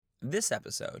This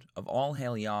episode of All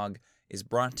Hail Yogg is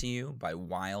brought to you by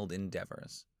Wild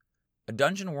Endeavors. A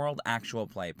Dungeon World actual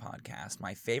play podcast,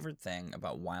 my favorite thing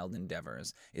about Wild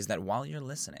Endeavors is that while you're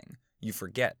listening, you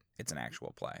forget it's an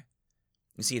actual play.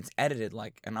 You see, it's edited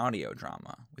like an audio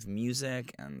drama, with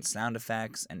music and sound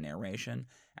effects and narration,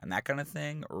 and that kind of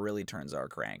thing really turns our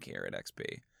crank here at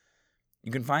XP.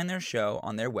 You can find their show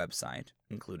on their website,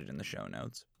 included in the show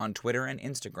notes, on Twitter and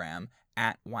Instagram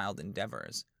at Wild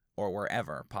Endeavors, or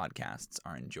wherever podcasts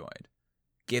are enjoyed.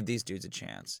 Give these dudes a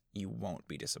chance. You won't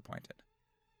be disappointed.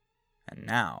 And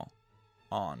now,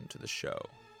 on to the show.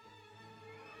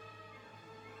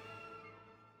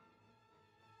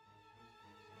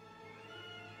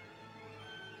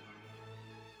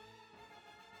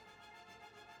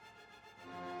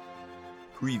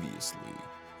 Previously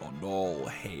on All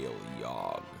Hail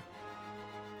Yogg.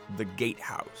 The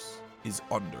gatehouse is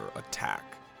under attack.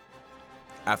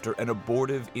 After an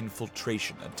abortive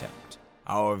infiltration attempt,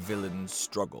 our villains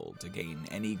struggle to gain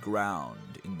any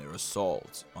ground in their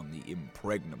assault on the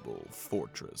impregnable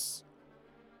fortress.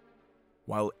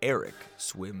 While Eric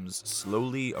swims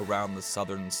slowly around the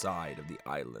southern side of the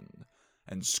island,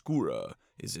 and Skura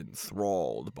is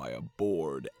enthralled by a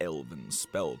bored elven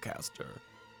spellcaster,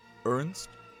 Ernst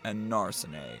and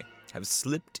Narcine have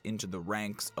slipped into the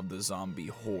ranks of the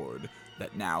zombie horde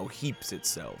that now heaps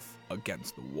itself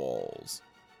against the walls.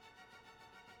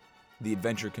 The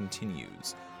adventure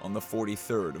continues on the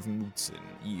 43rd of Mutsun,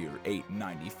 year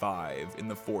 895, in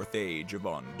the 4th Age of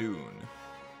Ondune.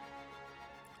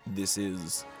 This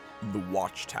is The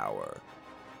Watchtower,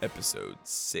 Episode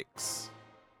 6.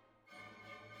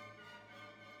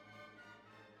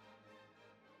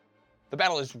 The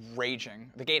battle is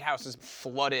raging. The gatehouse is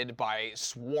flooded by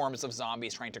swarms of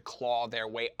zombies trying to claw their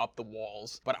way up the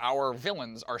walls, but our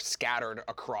villains are scattered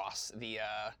across the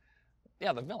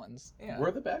villains. Yeah.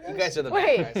 We're the bad guys? You guys are the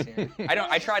bad guys here.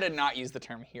 I try to not use the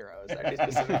term heroes, actually,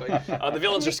 specifically. The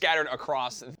villains are scattered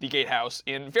across the gatehouse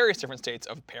in various different states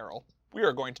of peril. We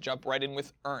are going to jump right in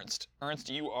with Ernst. Ernst,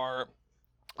 you are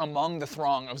among the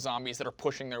throng of zombies that are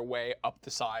pushing their way up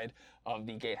the side of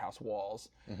the gatehouse walls.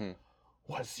 Mm-hmm.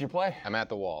 What's your play? I'm at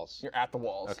the walls. You're at the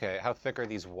walls. Okay, how thick are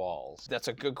these walls? That's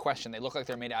a good question. They look like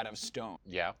they're made out of stone.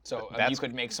 Yeah. So you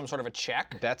could make some sort of a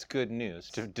check. That's good news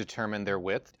to determine their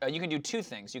width. You can do two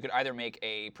things. You could either make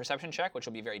a perception check, which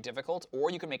will be very difficult, or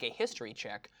you could make a history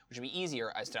check, which would be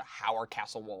easier as to how are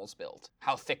castle walls built.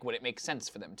 How thick would it make sense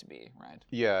for them to be, right?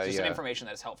 Yeah, Some information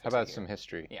that is helpful. How about some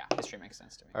history? Yeah, history makes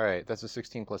sense to me. All right, that's a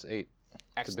 16 plus 8.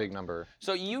 Excellent. It's a big number.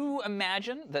 So you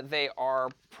imagine that they are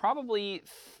probably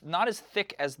not as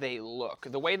thick as they look.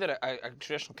 The way that a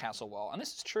traditional castle wall, and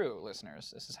this is true,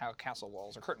 listeners, this is how castle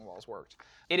walls or curtain walls worked.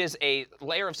 It is a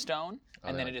layer of stone,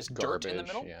 and then it is dirt in the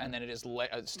middle, and then it is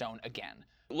stone again.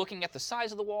 Looking at the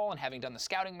size of the wall and having done the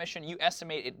scouting mission, you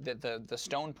estimate that the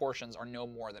stone portions are no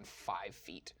more than 5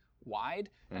 feet wide,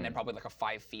 and then probably like a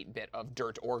 5 feet bit of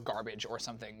dirt or garbage or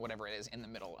something, whatever it is, in the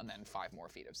middle, and then 5 more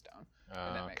feet of stone. If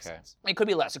that makes sense. It could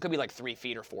be less. It could be like 3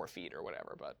 feet or 4 feet or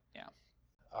whatever, but yeah.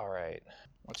 All right.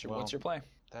 What's your play?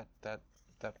 That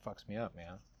fucks me up,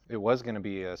 man. It was going to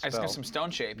be a spell. I just got some stone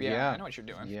shape. Yeah, I know what you're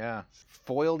doing. Yeah.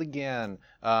 Foiled again.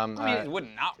 I mean, it would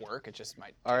not work. It just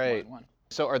might take all right. one.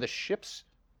 So are the ships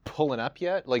pulling up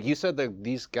yet? Like you said,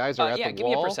 these guys are at the wall? Yeah, give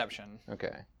me a perception.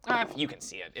 Okay. You can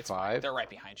see it. It's 5. Fine. They're right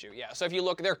behind you. Yeah. So if you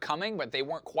look, they're coming, but they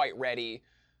weren't quite ready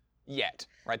yet,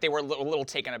 right? They were a little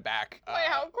taken aback.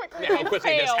 How quickly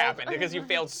this happened, because you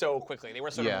failed so quickly. They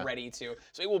were sort of ready to.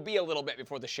 So it will be a little bit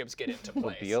before the ships get into place.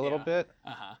 Will be a little bit?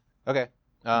 Uh-huh. Okay.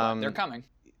 They're coming.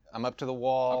 I'm up to the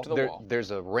wall. Up to the wall.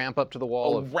 There's a ramp up to the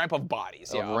wall. A ramp of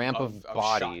bodies. A ramp of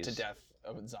bodies. Shot to death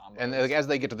of zombies. And as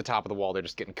they get to the top of the wall, they're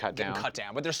just getting cut down.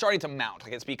 But they're starting to mount.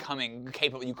 Like, it's becoming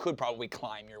capable. You could probably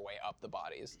climb your way up the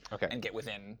bodies. Okay. And get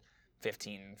within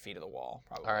 15 feet of the wall,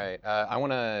 probably. All right. I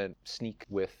want to sneak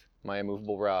with my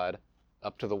immovable rod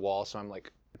up to the wall, so I'm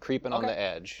like creeping on the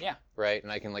edge. Yeah. Right,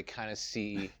 and I can like kind of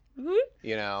see.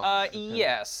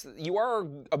 Yes, you are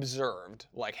observed,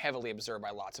 like heavily observed by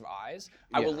lots of eyes.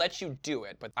 I will let you do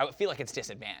it, but I feel like it's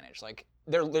disadvantaged. Like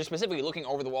they're specifically looking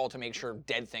over the wall to make sure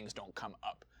dead things don't come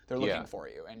up. They're looking for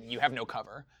you, and you have no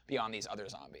cover beyond these other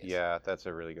zombies. Yeah, that's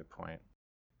a really good point.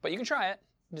 But you can try it.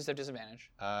 You just have disadvantage.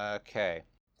 Okay.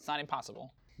 It's not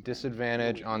impossible.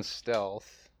 Disadvantage on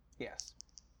stealth. Yes.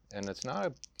 And it's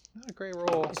not a great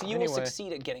roll. So you will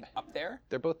succeed at getting up there.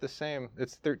 They're both the same.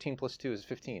 It's 13 plus 2 is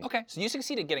 15. Okay, so you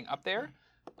succeed at getting up there.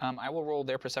 I will roll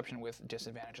their perception with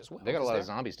disadvantage as well. They got a because lot of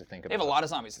they're- zombies to think about. They have a lot of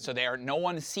zombies, so no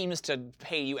one seems to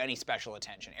pay you any special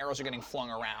attention. Arrows are getting flung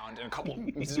around, and a couple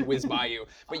whiz by you.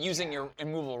 But using your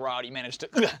immovable rod, you manage to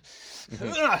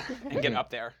and get up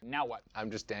there. Now what?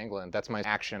 I'm just dangling. That's my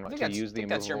action I think to that's, use the think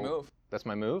that's your immovable- move. That's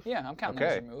my move? Yeah, I'm counting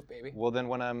that as your move, baby. Well, then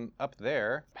when I'm up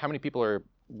there, how many people are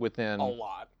within A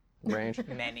lot. range?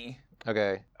 Many.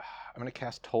 Okay. I'm going to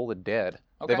cast Toll the Dead.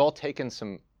 Okay. They've all taken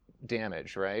some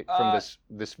damage, right? From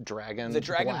this dragon The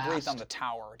dragon blast. breathed on the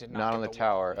tower, did not Not get on the wall.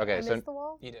 tower. Okay, I so missed the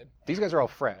wall? You did. these guys are all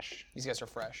fresh. These guys are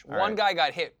fresh. All One right. guy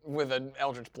got hit with an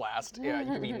eldritch blast. Yeah, you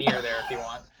can be near there if you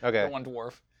want. Okay. The one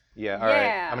dwarf. Yeah, all right.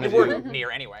 Yeah. I'm You going to were do...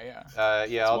 near anyway, yeah.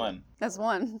 yeah, I'll... One. That's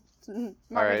one. All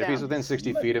Mark right, it if he's down. within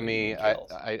 60 feet of me,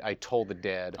 kills. I Toll the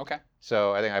Dead. Okay.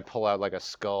 So I think I pull out like a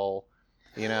skull,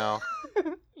 you know,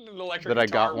 Electric that I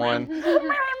got guitar, man. one,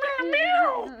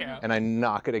 Yeah. and I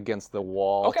knock it against the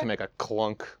wall Okay. to make a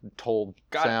clunk toll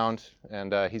Got it. sound,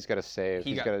 and he's got to save.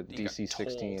 He He's got- got a he got DC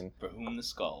 16. For whom the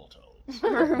skull told.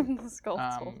 The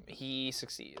skull. He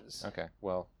succeeds. Okay,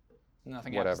 well,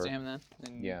 Nothing whatever. happens to him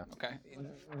then? Yeah. Okay.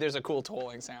 There's a cool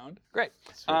tolling sound. Great.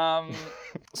 sweet.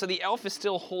 So the elf is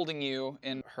still holding you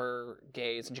in her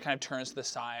gaze, and she kind of turns to the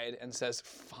side and says,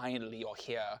 "Finally, you're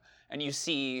here." And you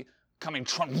see coming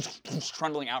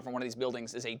trundling out from one of these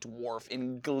buildings is a dwarf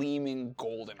in gleaming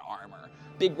golden armor.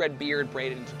 Big red beard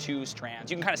braided into 2 strands.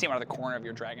 You can kind of see him out of the corner of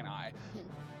your dragon eye.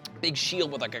 Big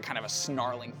shield with like a kind of a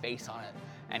snarling face on it.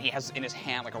 And he has in his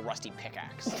hand like a rusty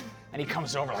pickaxe. And he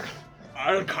comes over like,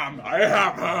 "I'll come, I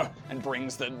have her," and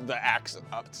brings the axe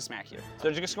up to smack you. So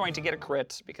they're just going to get a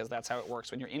crit because that's how it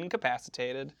works when you're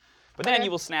incapacitated. But then Okay.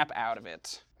 you will snap out of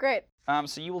it. Great.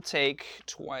 So you will take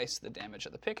twice the damage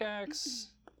of the pickaxe.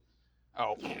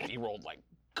 Oh, you rolled like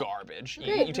garbage.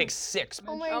 You take 6.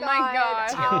 Oh my Oh god. my god.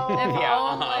 Ow. If Yeah,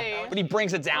 only. But he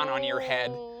brings it down on your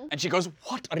head. Oh. And she goes,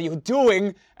 "What are you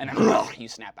doing?" And then you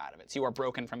snap out of it. So you are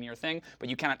broken from your thing, but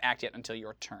you cannot act yet until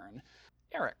your turn.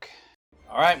 Eric.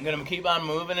 All right, I'm gonna keep on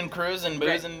moving and cruising,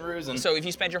 Great. boozing, and roozing. So if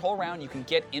you spend your whole round, you can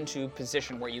get into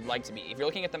position where you'd like to be. If you're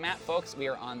looking at the map, folks, we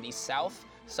are on the south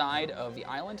side of the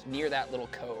island, near that little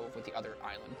cove with the other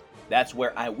island. That's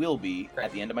where I will be Right.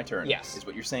 at the end of my turn. Yes. Is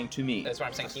what you're saying to me. That's what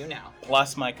I'm saying to you now.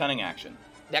 Plus my cunning action.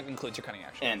 That includes your cunning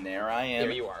action. And there I am.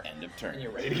 There you are. End of turn. And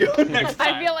you're ready to go next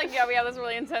time. I feel like, yeah, we have this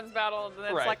really intense battle, and then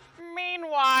it's Right. like,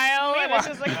 meanwhile, and it's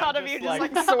just like cut of you just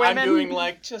like swimming. I'm doing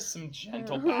like just some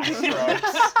gentle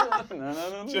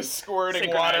backstrokes. Just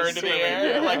squirting water into the Synchronized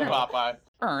air swimming. like Popeye.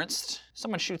 Ernst,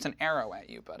 someone shoots an arrow at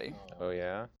you, buddy. Oh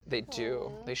yeah. They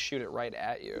do. They shoot it right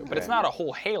at you. But Okay. it's not a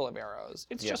whole hail of arrows.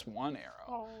 It's Yeah. just one arrow.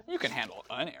 Oh. You can handle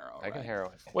an arrow, I can right? harrow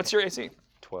it. What's your AC?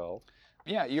 12.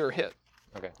 Yeah, you're hit.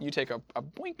 Okay. You take a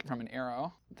boink from an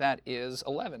arrow. That is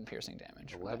 11 piercing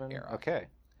damage. from that 11. arrow. Okay.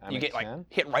 I'm You at get like 10?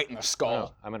 hit right in the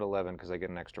skull. Oh, I'm at 11 because I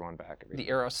get an extra one back. Every The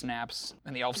arrow snaps,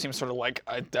 and the elf seems sort of like,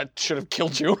 that should have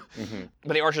killed you. Mhm.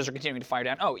 But the archers are continuing to fire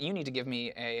down. Oh, you need to give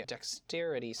me a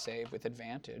dexterity save with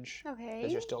advantage. Okay.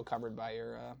 Because you're still covered by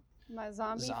your My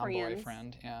zombie zomboid friends.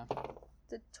 friend. Yeah.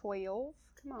 The 12.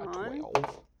 Come A on.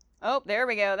 12. Oh, there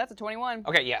we go. That's a 21.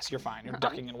 Okay, yes, you're fine. You're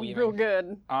ducking and weaving. Real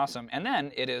good. Awesome. And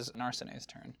then it is Narsene's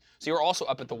turn. So you were also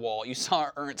up at the wall. You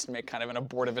saw Ernst make kind of an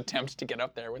abortive attempt to get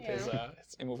up there with his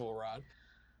immovable rod.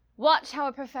 Watch how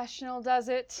a professional does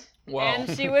it. Whoa. And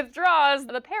she withdraws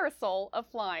the parasol of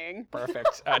flying.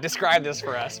 Perfect. Describe this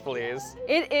for us, please.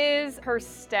 It is her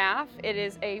staff. It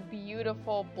is a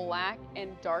beautiful black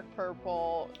and dark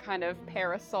purple kind of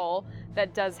parasol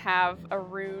that does have a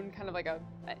rune, kind of like an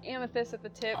amethyst at the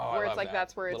tip, Oh, I where it's love like that.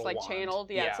 that's where it's Little like wand.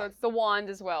 channeled. Yeah. So it's the wand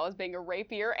as well as being a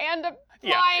rapier and a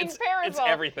Yeah, flying it's parasol.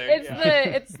 everything, It's yeah.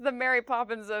 it's the Mary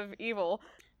Poppins of evil.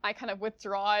 I kind of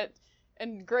withdraw it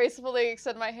and gracefully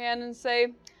extend my hand and say,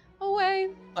 "Away."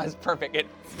 That's perfect. It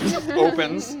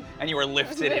opens, and you are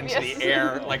lifted into Yes. the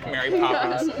air like Mary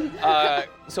Poppins.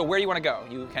 So where do you want to go?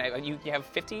 You have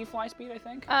 50 fly speed, I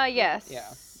think? Yes. Yeah.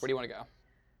 Where do you want to go?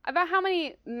 About how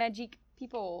many magic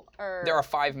people are... There are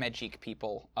 5 Magic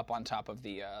people up on top of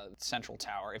the central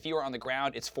tower. If you are on the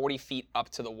ground, it's 40 feet up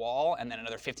to the wall, and then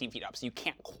another 15 feet up, so you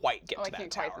can't quite get Oh, to I that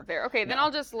can't tower. quite get there. Okay, then No.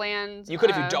 I'll just land. You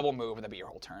could if you double move, and that'd be your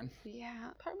whole turn. Yeah,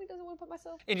 part of me doesn't want to put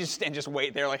myself. And just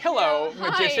wait there, like, hello, Hi,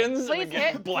 magicians, and Please then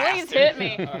get hit, blasted. please hit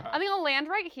me. I think I'll land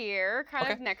right here, kind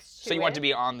Okay. of next to So you want it. to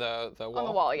be on the wall? On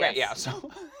the wall, Right, yes. yeah,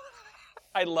 so...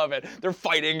 I love it. They're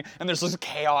fighting, and there's this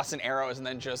chaos and arrows, and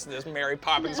then just this Mary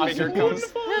Poppins figure comes.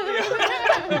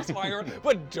 Yeah. It's flying around,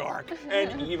 but dark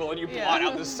and evil, and you blot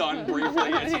out the sun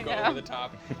briefly as you go Yeah. over the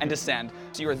top and descend.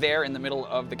 So you're there in the middle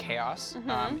of the chaos.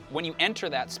 Mm-hmm. When you enter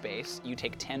that space, you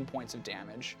take 10 points of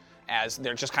damage, as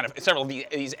they're just kind of several of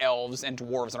these elves and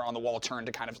dwarves that are on the wall turn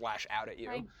to kind of lash out at you.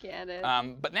 I get it.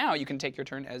 But now you can take your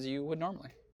turn as you would normally.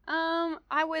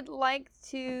 I would like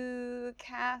to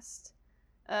cast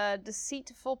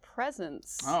Deceitful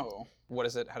Presence. Oh, what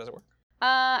is it? How does it work?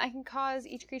 I can cause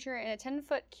each creature in a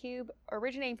 10-foot cube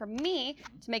originating from me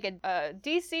to make a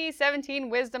DC 17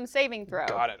 Wisdom saving throw.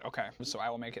 Got it. Okay. So I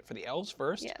will make it for the elves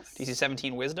first. Yes. DC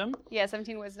 17 Wisdom. Yeah,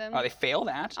 17 Wisdom. They fail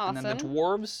that, and then the Awesome.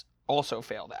 dwarves also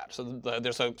fail that. So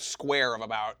there's a square of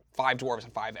about 5 dwarves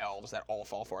and 5 elves that all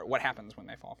fall for it. What happens when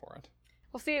they fall for it?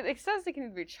 Well, see, it says they can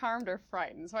either be charmed or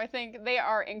frightened, so I think they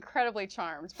are incredibly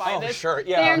charmed by this. sure,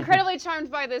 They are incredibly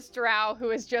charmed by this drow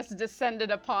who has just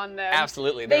descended upon them.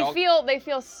 Absolutely. They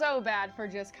feel so bad for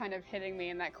just kind of hitting me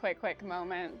in that quick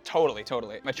moment. Totally.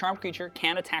 A charmed creature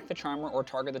can attack the charmer or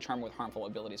target the charmer with harmful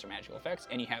abilities or magical effects,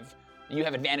 and you have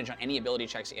advantage on any ability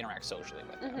checks to interact socially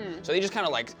with them. So they just kind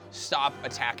of like stop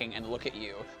attacking and look at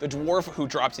you. The dwarf who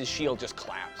drops his shield just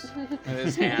claps with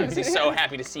his hands. He's so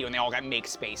happy to see you, and they all make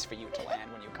space for you to land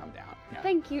when you come down. Yeah.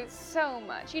 Thank you so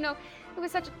much. You know, it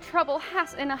was such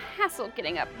a hassle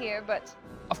getting up here, but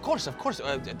Of course.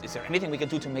 Is there anything we can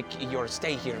do to make your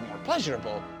stay here more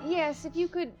pleasurable? yes, if you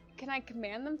could, can I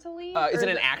command them to leave? Is Or it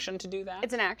an action to do that?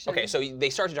 It's an action. Okay, so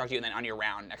they start to talk to you, and then on your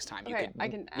round next time, you Okay, could I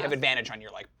can you have ask. advantage on your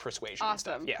like persuasion and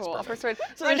stuff. Awesome, Yes, cool. I'll perfect.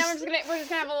 persuade. So right now we're just gonna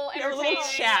have a little Yeah, a little entertaining,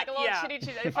 chat, like a little yeah.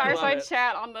 chitty I love fireside it.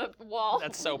 chat on the wall.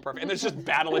 That's so perfect. And there's just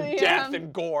battle and Yeah. death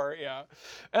and gore, yeah.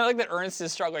 And I like that Ernst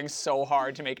is struggling so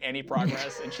hard to make any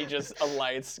progress, and she just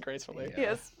alights gracefully.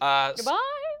 Yes. Goodbye. Goodbye.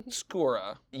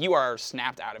 Skura, you are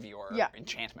snapped out of your Yeah.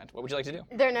 enchantment. What would you like to do?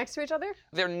 They're next to each other?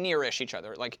 They're nearish each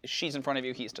other. Like, she's in front of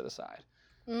you, he's to the side.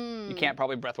 You can't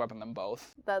probably breath weapon them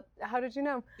both. How did you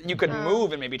know? You could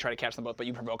move and maybe try to catch them both, but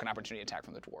you provoke an opportunity attack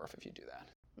from the dwarf if you do that.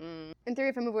 In theory,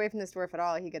 if I move away from this dwarf at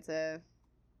all, he gets a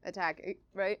attack,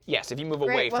 right? Yes, if you move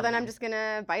Great. away Well, from then him. I'm just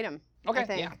gonna bite him. Okay, I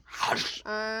think.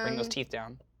 yeah. Bring those teeth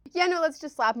down. Yeah, no, let's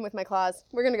just slap him with my claws.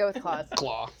 We're gonna go with claws.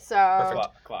 Claw. So.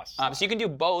 Class. So you can do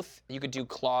both. You could do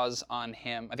claws on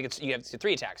him. I think you have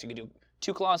 3 attacks. You could do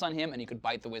 2 claws on him, and you could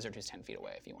bite the wizard who's 10 feet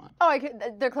away if you want. Oh,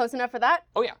 they're close enough for that?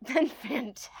 Oh yeah, Then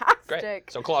fantastic.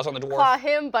 great. So claws on the dwarf. Claw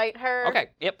him, bite her. Okay,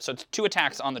 yep. So it's 2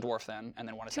 attacks on the dwarf then, and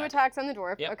then 1 attack. 2 attacks on the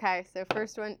dwarf. Yep. Okay, so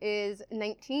first one is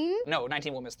 19. No,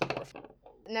 19 will miss the dwarf.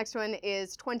 Next one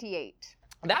is 28.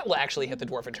 That will actually hit the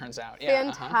dwarf, it turns out. Yeah.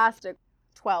 Fantastic.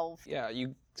 12. Yeah,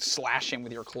 you slash him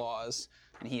with your claws,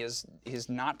 and he is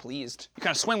not pleased. You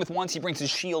kind of swing with once, he brings his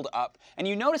shield up, and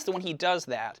you notice that when he does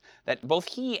that both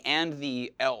he and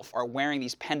the elf are wearing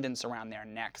these pendants around their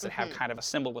necks that have kind of a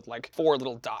symbol with like 4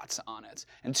 little dots on it,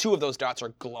 and 2 of those dots are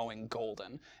glowing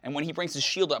golden. And when he brings his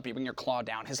shield up, you bring your claw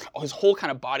down, his whole kind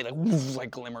of body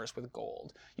like glimmers with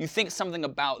gold. You think something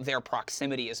about their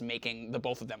proximity is making the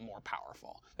both of them more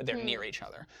powerful, that they're near each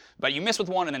other. But you miss with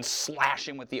one and then slash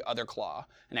him with the other claw,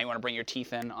 and now you want to bring your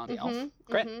teeth in on the elf.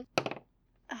 Great.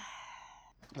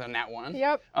 Then that one.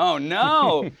 Yep. Oh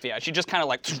no! Yeah, she just kind of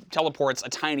like teleports a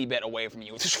tiny bit away from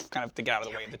you, kind of to get out of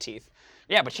the way of the teeth.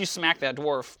 Yeah, but you smack that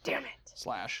dwarf. Damn it.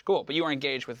 Slash. Cool, but you are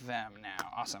engaged with them now.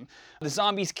 Awesome. The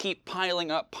zombies keep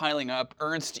piling up.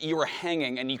 Ernst, you are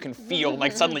hanging, and you can feel,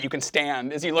 like suddenly you can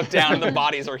stand as you look down and the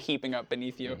bodies are heaping up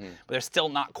beneath you. But they're still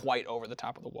not quite over the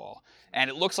top of the wall. And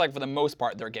it looks like for the most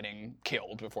part they're getting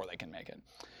killed before they can make it.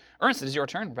 Ernst, it is your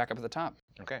turn. We're back up at the top.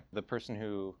 Okay. The person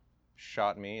who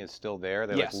shot me is still there.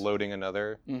 They're Yes. like loading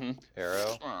another Mm-hmm.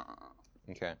 arrow.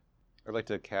 Okay. I'd like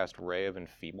to cast Ray of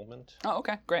Enfeeblement Oh,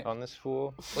 okay, great. on this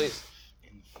fool. Please.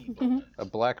 A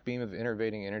black beam of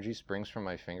innervating energy springs from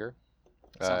my finger.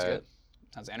 Sounds good.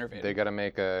 Sounds enervating. They got to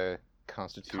make a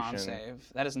Constitution. Con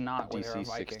save. That is not when you're a DC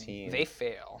Viking. 16. They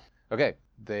fail. Okay.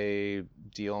 They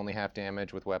deal only half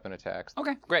damage with weapon attacks.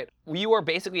 Okay, great. You are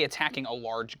basically attacking a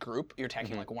large group. You're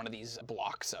attacking like one of these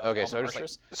blocks of Okay, so I just,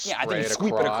 archers. like, Yeah, I think spray you it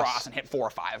sweep it across. across and hit 4 or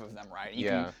 5 of them, right? You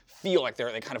Yeah. can feel like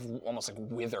they kind of almost like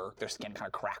wither. Their skin kind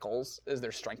of crackles as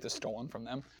their strength is stolen from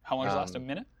them. How long does it last? A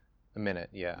minute? A minute,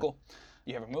 yeah. Cool.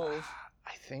 You have a move.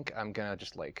 I think I'm gonna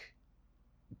just like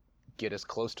get as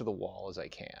close to the wall as I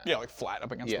can. Yeah, like flat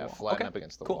up against the Yeah, wall. flatten Okay, up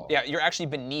against the cool. wall. Yeah, you're actually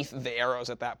beneath the arrows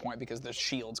at that point because the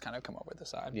shields kind of come over the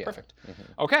side. Yeah. Perfect.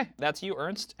 Okay, that's you,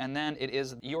 Ernst, and then it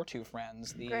is your 2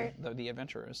 friends, Great. the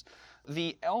adventurers.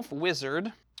 The elf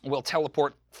wizard will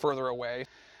teleport further away,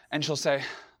 and she'll say,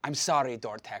 "I'm sorry,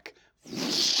 Dortek."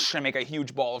 And make a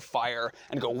huge ball of fire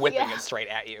and go whipping it straight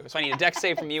at you. So I need a dex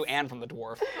save from you and from the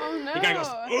dwarf. Oh no. He kind of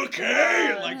goes, okay,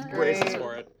 and like braces Great.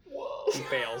 for it. He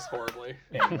fails horribly.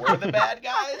 And we're the bad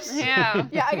guys? Yeah.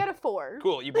 Yeah, I got a 4.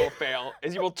 Cool, you both fail.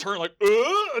 As you both turn like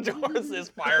towards this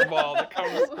fireball that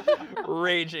comes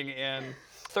raging in.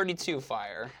 32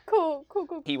 fire. Cool.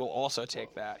 He will also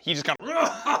take that. He just kind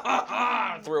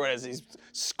of threw it as he's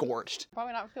scorched.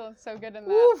 Probably not feeling so good in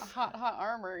that hot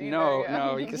armor either.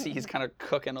 No, you can see he's kind of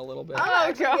cooking a little bit. I'm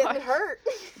actually God. getting hurt.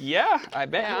 Yeah, I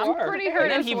bet Yeah, you I'm are. pretty hurt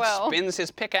and then as he well. spins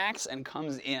his pickaxe and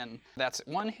comes in. That's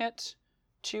 1 hit,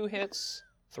 2 hits,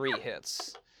 3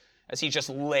 hits. As he just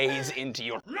lays into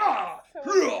you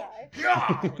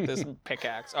with this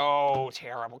pickaxe. Oh,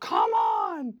 terrible. Come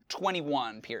on!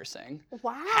 21 piercing.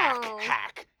 Wow.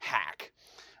 Hack.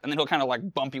 And then he'll kind of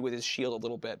like bump you with his shield a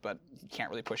little bit, but he can't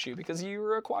really push you because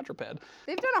you're a quadruped.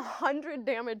 They've done 100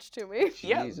 damage to me.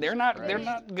 Yeah, Jesus they're not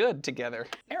Christ. good together.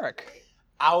 Eric.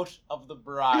 Out of the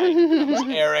bride comes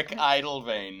Eric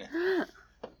Idlevein,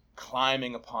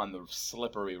 climbing upon the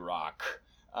slippery rock.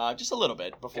 Just a little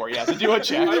bit before he has to do a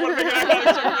check.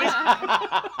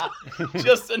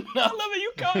 Just enough. I love that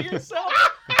you caught yourself.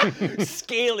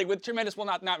 Scaling with tremendous, well,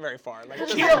 not very far. Like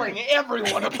just- Killing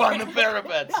everyone upon the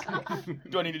parapets.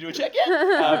 Do I need to do a check yet?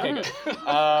 Okay,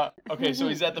 good. Okay, so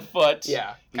he's at the foot.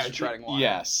 Yeah, kind of treading water.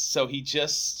 Yes. So he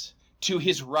just, to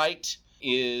his right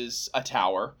is a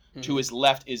tower. To his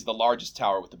left is the largest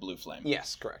tower with the blue flame.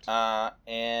 Yes, correct.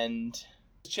 And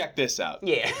check this out.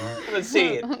 Yeah, let's see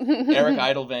it. Eric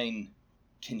Idlevein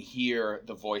can hear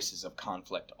the voices of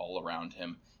conflict all around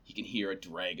him. He can hear a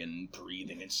dragon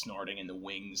breathing and snorting and the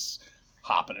wings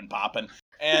hopping and popping.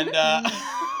 And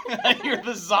I hear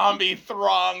the zombie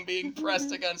throng being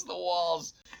pressed against the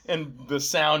walls and the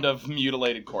sound of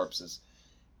mutilated corpses.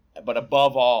 But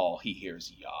above all, he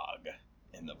hears Yogg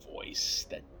and the voice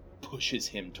that pushes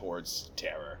him towards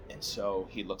terror. And so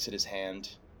he looks at his hand,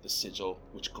 the sigil,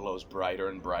 which glows brighter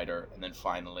and brighter, and then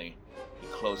finally he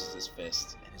closes his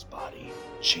fist and his body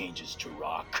changes to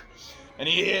rock. And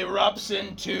he erupts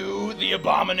into the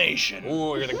abomination.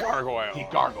 Ooh, you're the gargoyle. He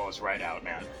gargoyles right out,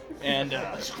 man. And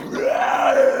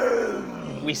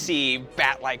We see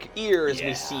bat-like ears. Yeah.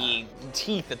 We see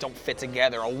teeth that don't fit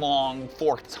together. A long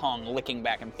forked tongue licking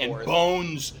back and and forth.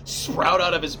 bones sprout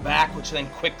out of his back, which then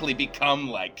quickly become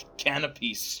like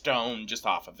canopy stone just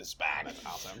off of his back. That's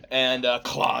awesome. And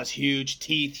claws huge,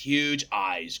 teeth huge,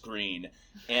 eyes green.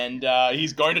 And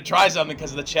he's going to try something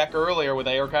because the check earlier with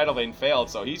Eric Idlevein failed,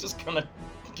 so he's just going to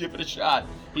give it a shot.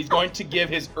 He's going to give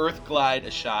his Earth Glide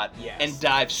a shot and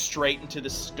dive straight into the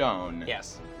stone.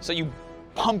 Yes. So you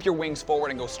pump your wings forward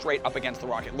and go straight up against the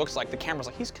rock. It looks like the camera's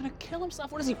like, he's gonna kill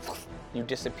himself. What is he? You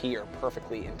disappear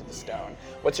perfectly into the stone.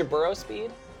 What's your burrow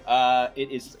speed? It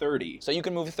is 30. So you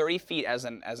can move 30 feet as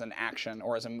an action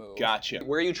or as a move. Gotcha.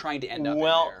 Where are you trying to end up in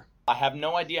Well, there? I have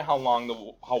no idea how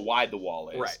wide the wall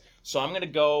is. Right. So I'm going to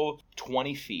go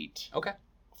 20 feet Okay.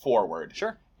 forward.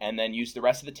 Sure. And then use the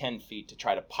rest of the 10 feet to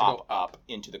try to pop up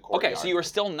into the courtyard. Okay, so you are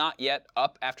still not yet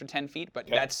up after 10 feet, but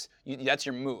Okay. that's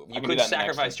your move. You can do could that in the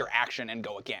next sacrifice your action and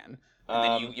go again, and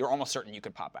then you're almost certain you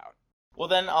could pop out. Well,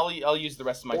 then I'll use the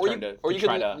rest of my turn to Or you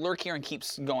try could to. lurk here and keep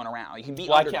going around. You can be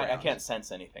Well, I underground. can't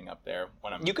sense anything up there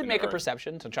when I'm. You could in make the a earth.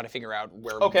 perception to try to figure out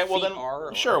where Okay, well feet then, are.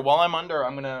 or- sure. While I'm under,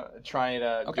 I'm gonna try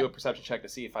to Okay. do a perception check to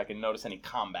see if I can notice any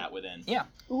combat within. Yeah.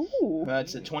 Ooh.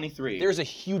 That's a 23. There's a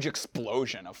huge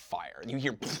explosion of fire. You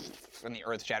hear and the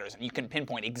earth shatters, and you can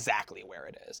pinpoint exactly where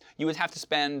it is. You would have to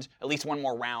spend at least one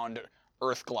more round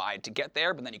Earth Glide to get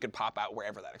there, but then you could pop out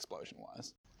wherever that explosion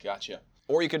was. Gotcha.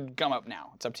 Or you could come up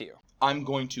now. It's up to you. I'm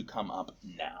going to come up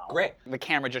now. Great. The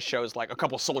camera just shows like a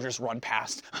couple soldiers run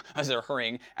past as they're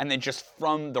hurrying, and then just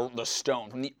from the stone,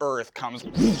 from the earth, comes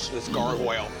this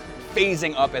gargoyle,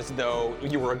 phasing up as though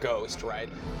you were a ghost, right?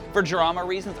 For drama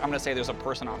reasons, I'm gonna say there's a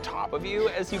person on top of you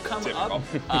as you come up.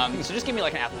 So just give me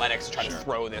like an athletics to try to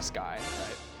throw this guy.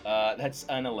 Right? That's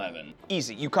an 11.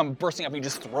 Easy. You come bursting up and you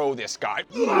just throw this guy.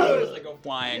 As they go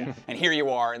flying, and here you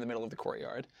are in the middle of the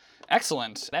courtyard.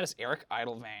 Excellent. That is Eric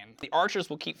Idlevein. The archers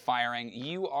will keep firing.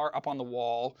 You are up on the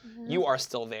wall. You are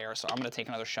still there, so I'm going to take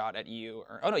another shot at you.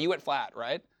 Oh no, you went flat,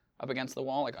 right? Up against the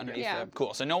wall, like underneath Yeah. the...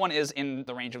 Cool. So no one is in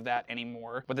the range of that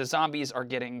anymore. But the zombies are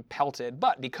getting pelted.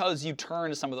 But because you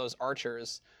turned some of those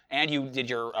archers and you did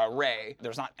your ray,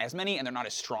 there's not as many and they're not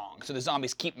as strong. So the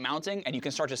zombies keep mounting, and you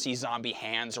can start to see zombie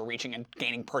hands reaching and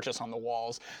gaining purchase on the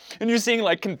walls. And you're seeing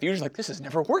like confusion, like this has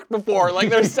never worked before. Like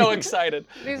they're so excited.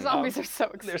 These zombies are so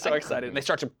excited. They're so excited. And they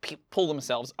start to pull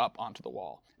themselves up onto the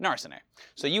wall. Narsene,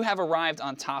 so you have arrived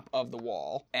on top of the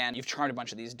wall, and you've charmed a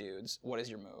bunch of these dudes. What is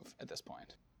your move at this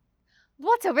point?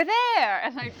 What's over there?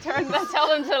 And I tell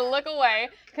them to look away,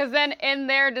 because then in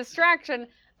their distraction,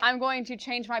 I'm going to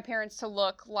change my appearance to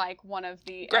look like one of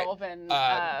the Great. elven.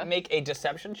 Make a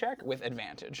deception check with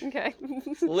advantage. Okay.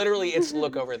 Literally, it's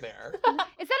look over there.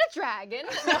 Is that a dragon?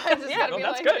 Yeah, no,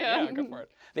 that's good. Yeah, go for it.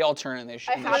 They all turn and they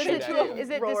shoot How does at it you. feel? Is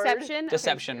it Roared. deception?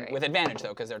 Deception Okay, with advantage, though,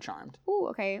 because they're charmed. Ooh,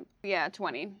 okay. Yeah,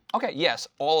 20. Okay, yes,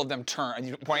 all of them turn. Are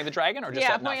you pointing at the dragon or just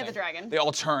Yeah, at pointing at nothing? the dragon. They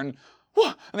all turn,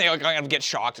 "Whoa," and they all kind of get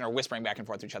shocked and are whispering back and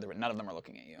forth to each other, but none of them are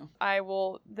looking at you. I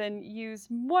will then use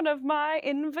one of my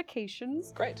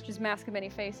invocations, Great. which is Mask of Many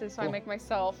Faces, so I Cool. make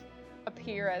myself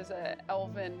appear as a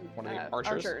elven One of the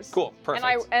archers? archers. Cool, perfect.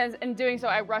 And in doing so,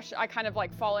 I kind of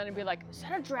like fall in and be like, is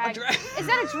that a dragon? dra- Is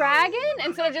that a dragon?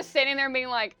 Instead of just standing there and being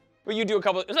like, Well, you do a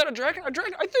couple. Is that a dragon? A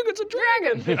dragon? I think it's a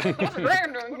dragon. what's a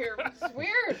dragon doing here? It's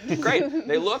weird. Great.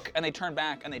 They look and they turn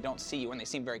back and they don't see you and they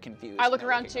seem very confused. I look They're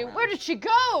around looking too. Where did she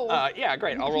go? Yeah,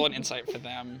 great. I'll roll an insight for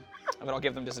them, but I'll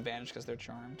give them disadvantage because they're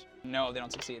charmed. No, they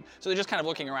don't succeed. So they're just kind of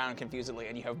looking around confusedly,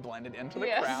 and you have blended into the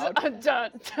crowd. Dun,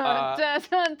 dun, dun,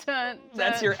 dun, dun,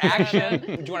 That's your dun. action.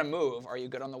 Do you want to move? Are you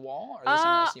good on the wall? Or is there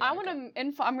somewhere else you I wanna want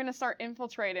go? to. I'm gonna start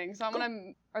infiltrating. So I'm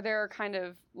gonna. Are there kind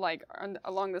of like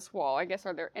along this wall? I guess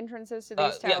are there entrances to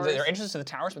these towers? Yeah, there are entrances to the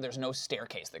towers, but there's no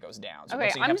staircase that goes down. So Okay,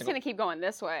 so you I'm have just to gonna keep going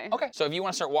this way. Okay, so if you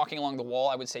want to start walking along the wall,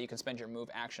 I would say you can spend your move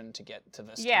action to get to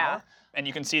this Yeah. tower. And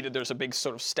you can see that there's a big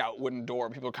sort of stout wooden door.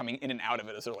 People are coming in and out of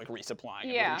it as they're like resupplying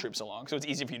and Yeah. moving troops along. So it's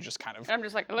easy for you to just kind of And I'm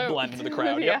just like, hello. blend into the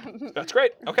crowd. Yeah. Yep. That's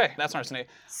great. Okay, that's nice to know.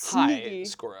 Hi, Sneaky.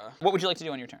 Skura. What would you like to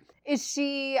do on your turn? Is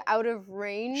she out of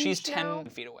range? She's 10 now?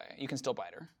 feet away. You can still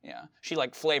bite her. Yeah. She,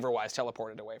 like, flavor-wise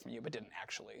teleported away from you, but didn't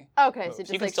actually. Okay, move. so You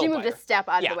just can like still she moved bite a her. step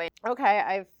out Yeah. of the way.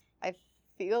 Okay, I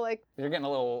feel like You're getting a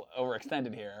little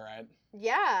overextended here, right?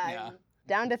 yeah, Yeah. I'm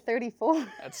down to 34.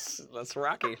 That's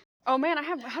rocky. Oh man,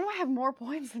 how do I have more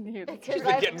points than you? That's You've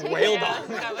been getting railed on.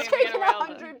 Taking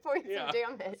 100 points Yeah. of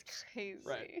damage. crazy.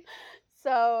 Right.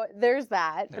 So there's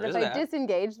that. There but is if that. I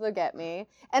disengage, they'll get me.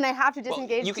 And I have to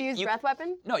disengage you to can- use you- breath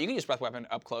weapon? No, you can use breath weapon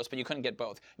up close, but you couldn't get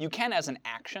both. You can, as an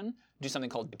action, do something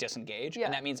called disengage, Yeah.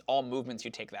 and that means all movements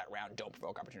you take that round don't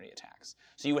provoke opportunity attacks.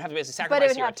 So you would have to basically But it sacrifice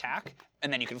would your have to- attack,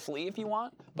 and then you can flee if you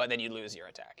want, but then you lose your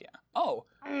attack. Yeah. Oh,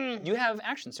 you have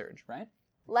action surge, right?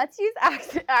 Let's use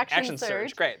action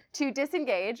surge Great. to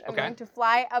disengage. I'm Okay. going to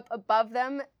fly up above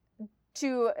them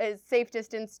to a safe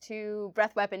distance to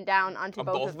breath weapon down onto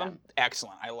both of them.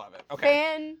 Excellent. I love it.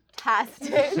 Okay.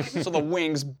 Fantastic. So the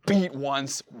wings beat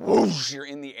once. Whoosh! You're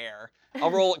in the air.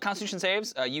 I'll roll Constitution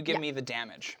saves. You give me the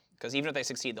damage, because even if they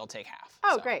succeed, they'll take half.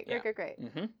 Oh, So, great, yeah. great.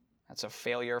 Mm-hmm. That's a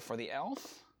failure for the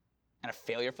elf, and a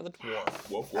failure for the dwarf.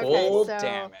 Woof, Okay, Full so-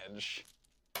 damage.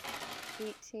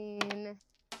 18.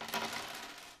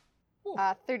 Ooh.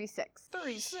 36.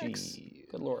 36. Jeez.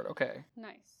 Good lord. Okay.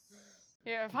 Nice.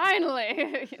 Yeah,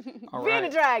 finally. All Being a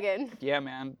right. dragon. Yeah,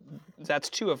 man. That's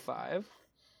 2 of 5.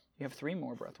 You have 3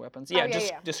 more breath weapons. Oh, Yeah, yeah, just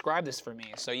yeah. describe this for me.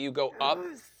 So you go up.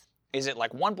 Is it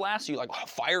like one blast? You like a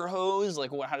fire hose?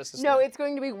 Like what? How does this? No, work? it's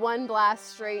going to be one blast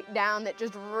straight down that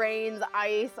just rains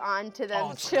ice onto them,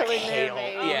 Oh, it's like chilling their hail.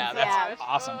 veins. Yeah, that's yeah.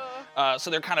 awesome. So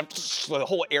they're kind of so the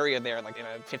whole area there, like in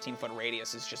a 15-foot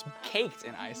radius, is just caked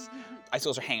in ice.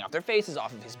 Icicles are hanging off their faces,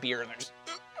 off of his beard, and they're just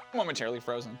momentarily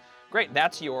frozen. Great.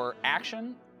 That's your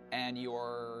action and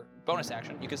your bonus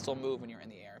action. You can still move when you're in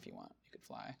the air if you want. You could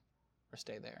fly or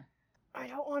stay there. I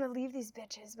don't want to leave these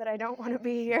bitches, but I don't want to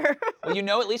be here. Well, you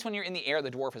know, at least when you're in the air, the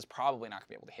dwarf is probably not gonna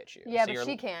be able to hit you. Yeah, So but you're-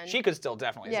 she can. She could still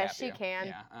definitely Yeah, zap she you. can.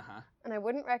 Yeah. And I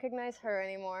wouldn't recognize her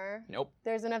anymore. Nope.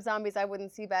 There's enough zombies I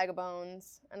wouldn't see Bag of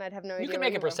Bones, and I'd have no idea. You can where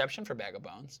make a were. perception for Bag of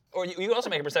Bones, or you can also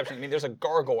make a perception. I mean, there's a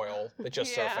gargoyle that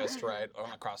just Yeah. surfaced right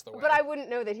across the way. But I wouldn't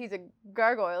know that he's a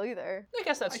gargoyle either. I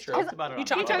guess that's true. talked about it You on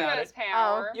talked He talked about about it. his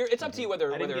power. It's up to you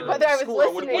whether I didn't give Whether I was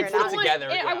Skura would listening or put not. it together.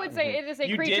 I yeah. would say it is a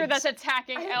You creature did- that's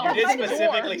attacking You elves. did like a dwarf.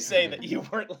 specifically say that you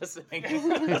weren't listening.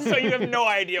 So you have no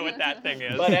idea what that thing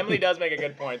is. But Emily does make a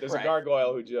good point. There's Right. a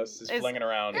gargoyle who just is Is- flinging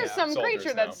around. There's some soldiers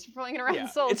creature now. that's flinging around yeah.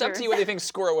 soldiers. It's up to you whether you think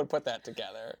Skura would put that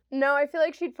together. No, I feel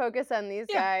like she'd focus on these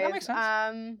Yeah, guys. that makes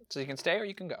sense. So you can stay or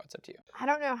you can go. It's up to you. I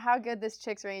don't know how good this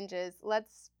chick's range is.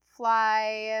 Let's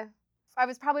fly. I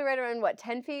was probably right around,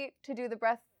 10 feet to do the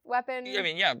breath weapon? I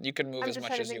mean, yeah, you can move I'm as just much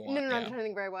trying to as you think. want. No, yeah. I'm trying to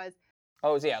think where I was.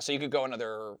 Oh, yeah. So you could go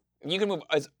another. You can move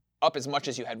up as much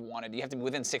as you had wanted. You have to be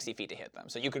within 60 feet to hit them.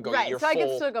 So you could go Right, your so full. I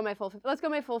can still go my full. Let's go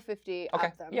my full 50 Okay.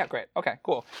 up them. Yeah, great. Okay,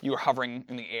 cool. You were hovering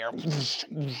in the air,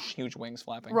 huge wings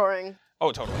flapping. Roaring.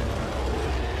 Oh, totally.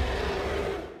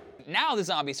 Now the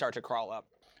zombies start to crawl up.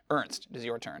 Ernst, it is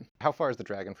your turn. How far is the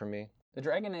dragon from me? The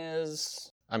dragon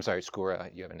is. I'm sorry, Skura,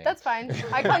 you have a name. That's fine.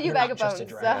 I call you You're Bag not of just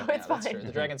Bones, a so dragon. it's Yeah, that's fine. true.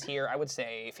 The dragon's here. I would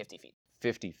say 50 feet.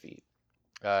 50 feet.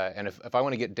 And if I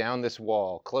want to get down this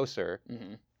wall closer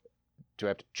Mm-hmm. Do I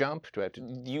have to jump? Do I have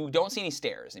to? You don't see any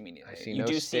stairs immediately. I see you no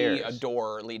do see a stairs.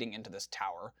 door leading into this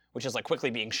tower, which is like quickly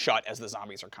being shut as the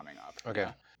zombies are coming up. Okay.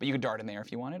 But you could dart in there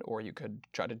if you wanted, or you could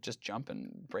try to just jump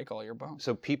and break all your bones.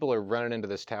 So people are running into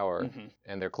this tower, Mhm.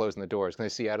 and they're closing the doors. Can they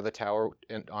see out of the tower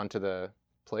and onto the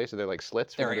place? Are there like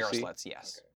slits? for There are them to arrow see? slits,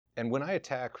 yes. And when I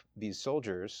attack these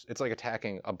soldiers, it's like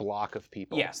attacking a block of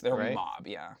people. Yes, they're right? a mob,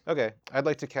 yeah. Okay, I'd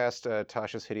like to cast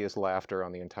Tasha's Hideous Laughter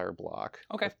on the entire block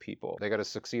Okay. of people. They got to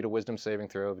succeed a Wisdom saving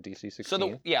throw of DC 16. So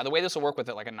the way this will work with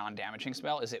it, like a non-damaging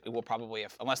spell, is it will probably,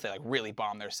 unless they like really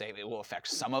bomb their save, it will affect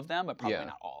some of them, but probably Yeah.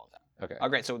 not all of them. Okay. Oh,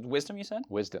 great. So wisdom, you said?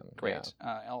 Wisdom. Great.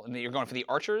 And you're going for the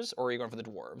archers, or are you going for the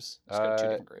dwarves? Let's go two Uh,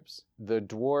 different groups. Yeah. The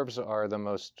dwarves are the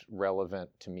most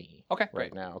relevant to me Okay, right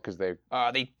great. now because they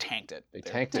They tanked it. They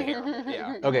They're tanked it. terrible.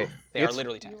 Yeah. okay. They are it's-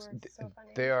 literally You tanks. are so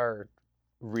funny. They are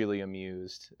really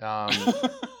amused.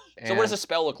 So what does the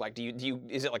spell look like? Do you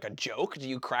is it like a joke? Do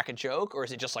you crack a joke, or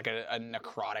is it just like a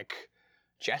necrotic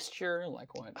gesture?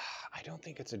 Like what? I don't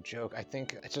think it's a joke. I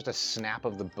think it's just a snap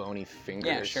of the bony fingers.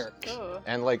 Yeah, sure. Ooh.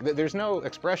 And like, there's no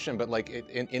expression, but like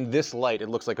in this light, it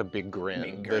looks like a big grin.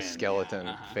 Big The grin, skeleton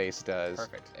yeah. Uh-huh. face does.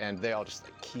 Perfect. And they all just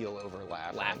like keel over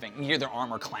laughing. Laughing. You hear their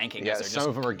armor clanking Yeah, as they're some just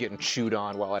of them are getting chewed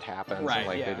on while it happens. Right, And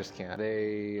like yeah. they just can't.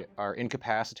 They are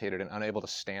incapacitated and unable to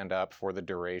stand up for the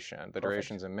duration. The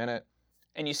duration's a minute.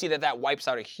 and you see that wipes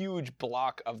out a huge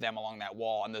block of them along that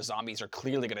wall, and the zombies are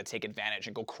clearly going to take advantage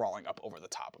and go crawling up over the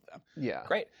top of them. Yeah.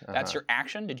 Great. That's Uh-huh. your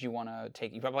action. Did you want to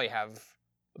take? You probably have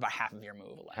about half of your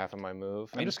move left. Half of my move.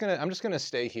 I mean- I'm just gonna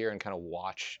stay here and kind of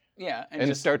watch Yeah, and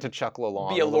just start to chuckle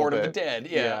along. be a little lord of the bit. dead.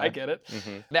 Yeah, I get it.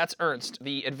 Mhm. That's Ernst,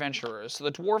 the adventurers. So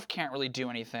the dwarf can't really do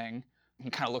anything. He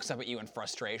kind of looks up at you in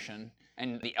frustration,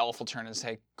 and the elf will turn and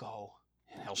say, "Go."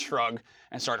 And he'll shrug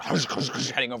and start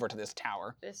heading over to this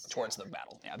tower towards the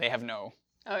battle. Yeah, they have no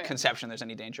Okay. conception there's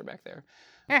any danger back there.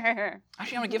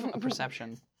 Actually, I'm gonna give him a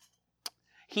perception.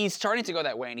 He's starting to go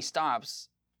that way, and he stops,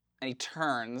 and he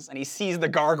turns, and he sees the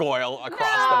gargoyle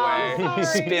across the way. No,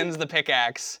 sorry. Spins the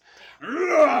pickaxe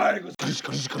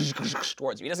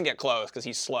towards you. He doesn't get close because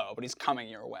he's slow, but he's coming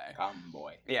your way. Come,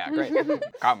 boy. Yeah, great.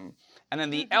 Come. And then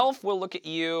the elf will look at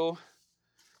you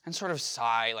and sort of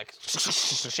sigh, like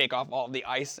shake off all the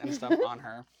ice and stuff on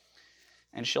her.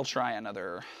 And she'll try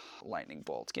another lightning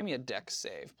bolt. Give me a dex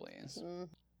save, please.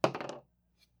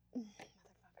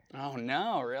 Oh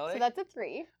no, really? So that's a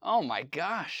 3. Oh my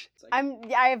gosh.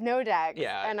 I have no dex.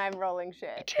 Yeah. And I'm rolling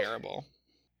shit. Terrible.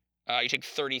 You take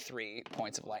 33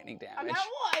 points of lightning I'm damage.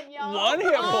 at 1, y'all. 1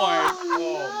 hit point.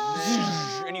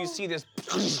 Oh, And you see this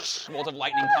bolt of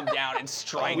lightning come down and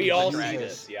strike We the all see dragon.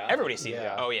 this, yeah? Everybody sees it.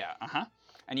 Yeah. Oh yeah. Uh-huh.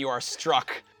 And you are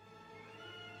struck.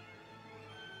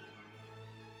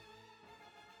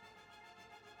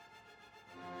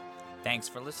 Thanks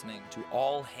for listening to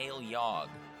All Hail Yogg.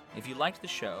 If you liked the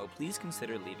show, please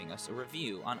consider leaving us a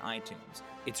review on iTunes.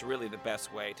 It's really the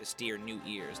best way to steer new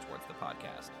ears towards the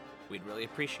podcast. We'd really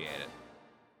appreciate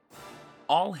it.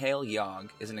 All Hail Yogg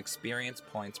is an Experience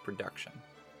Points production.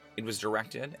 It was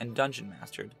directed and dungeon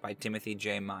mastered by Timothy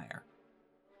J. Meyer.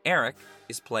 Eric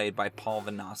is played by Paul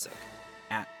Vanasek,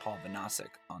 at Paul Vanasek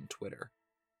on Twitter.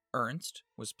 Ernst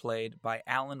was played by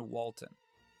Alan Walton,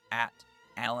 at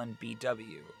Alan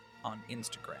BW on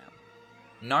Instagram.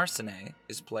 Narcine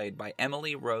is played by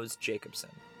Emily Rose Jacobson,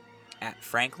 at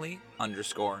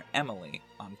Frankly_Emily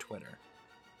on Twitter.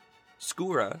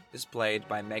 Skura is played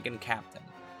by Megan Captain,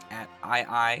 at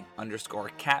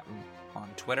II_Captain on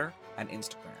Twitter and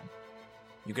Instagram.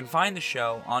 You can find the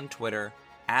show on Twitter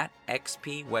at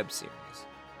XP Web Series.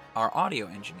 Our audio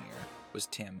engineer was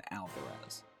Tim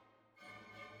Alvarez.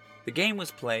 The game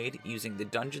was played using the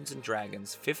Dungeons &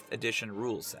 Dragons 5th edition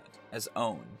rule set as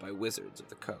owned by Wizards of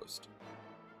the Coast.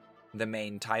 The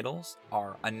main titles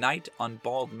are A Night on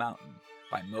Bald Mountain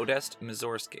by Modest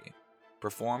Mussorgsky,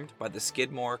 performed by the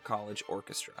Skidmore College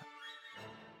Orchestra.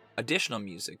 Additional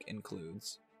music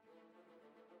includes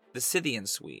The Scythian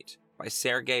Suite by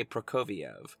Sergei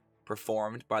Prokofiev,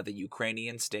 performed by the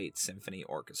Ukrainian State Symphony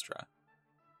Orchestra.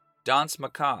 Danse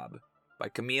Macabre by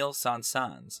Camille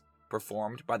Saint-Saëns,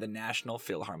 performed by the National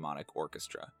Philharmonic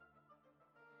Orchestra.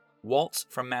 Waltz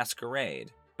from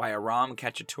Masquerade by Aram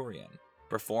Khachaturian,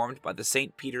 performed by the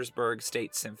St. Petersburg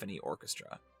State Symphony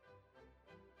Orchestra.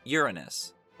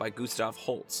 Uranus by Gustav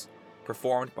Holst,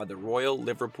 performed by the Royal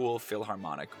Liverpool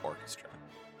Philharmonic Orchestra.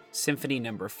 Symphony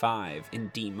No. 5 in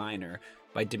D minor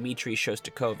by Dmitri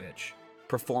Shostakovich,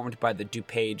 performed by the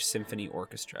DuPage Symphony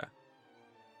Orchestra.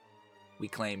 We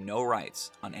claim no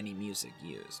rights on any music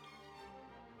used.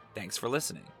 Thanks for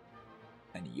listening,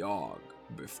 and Yogg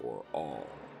before all.